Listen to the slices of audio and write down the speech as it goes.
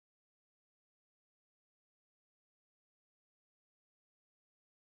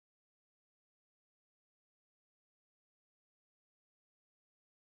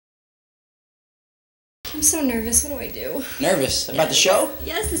I'm so nervous. What do I do? Nervous? About the show?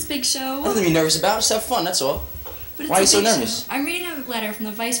 Yes, this big show. Nothing to be nervous about. Just have fun, that's all. But Why are you so a big nervous? show. I'm reading a letter from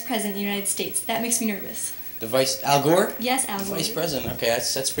the Vice President of the United States. That makes me nervous. The Vice... Al Gore? Yes, Al Gore. Vice President. Okay,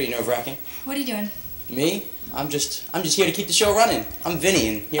 that's pretty nerve-wracking. What are you doing? Me? I'm just here to keep the show running. I'm Vinny,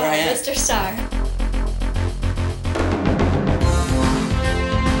 and here I am. Mr. Star.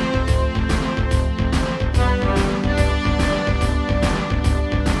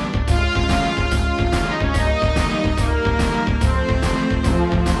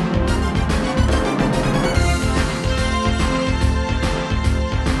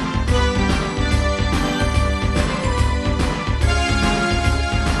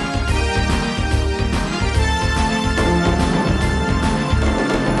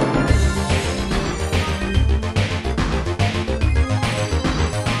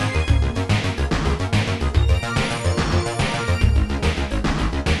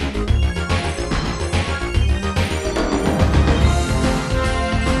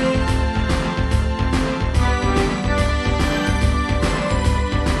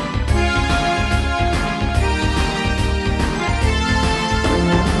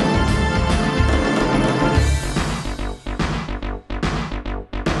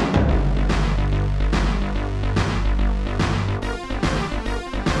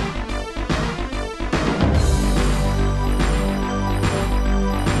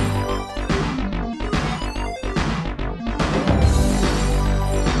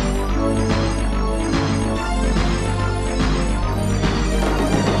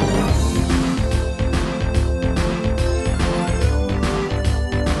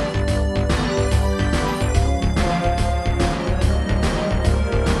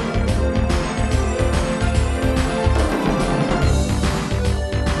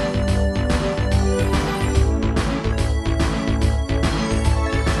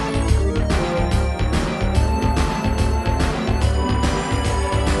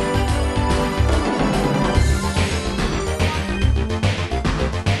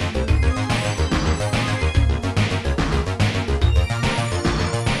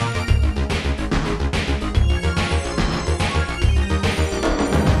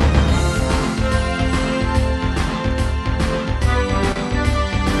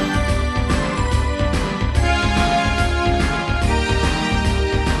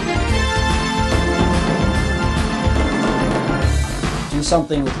 Do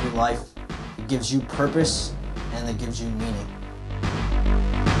something with your life that gives you purpose and that gives you meaning.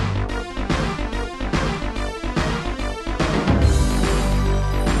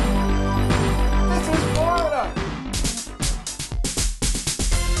 This is Florida!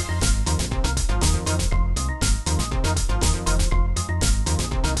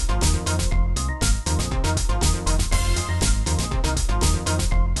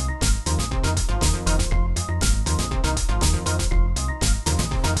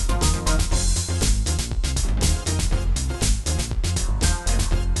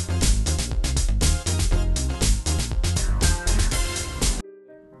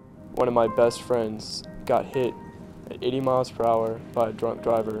 One of my best friends got hit at 80 miles per hour by a drunk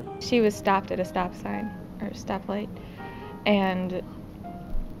driver. She was stopped at a stop sign, or stoplight, and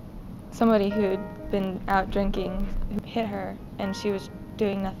somebody who'd been out drinking hit her, and she was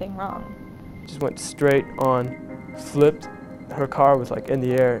doing nothing wrong. Just went straight on, flipped, her car was like in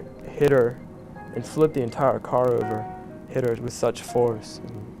the air, hit her, and flipped the entire car over, hit her with such force.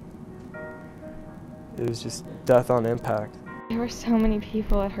 It was just death on impact. There were so many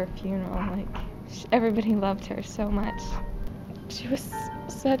people at her funeral, like, everybody loved her so much. She was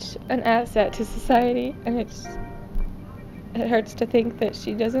such an asset to society, and it hurts to think that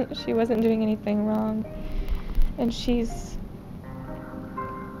she wasn't doing anything wrong. And she's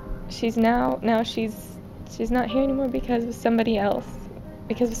not here anymore because of somebody else,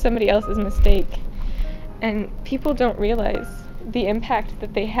 because of somebody else's mistake. And people don't realize the impact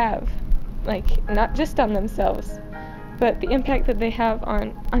that they have, like, not just on themselves, but the impact that they have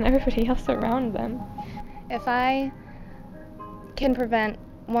on everybody else around them. If I can prevent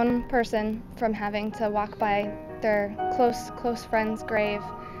one person from having to walk by their close friend's grave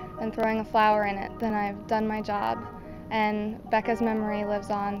and throwing a flower in it, then I've done my job. And Becca's memory lives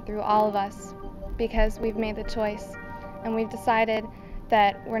on through all of us because we've made the choice and we've decided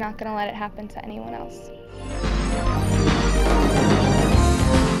that we're not going to let it happen to anyone else.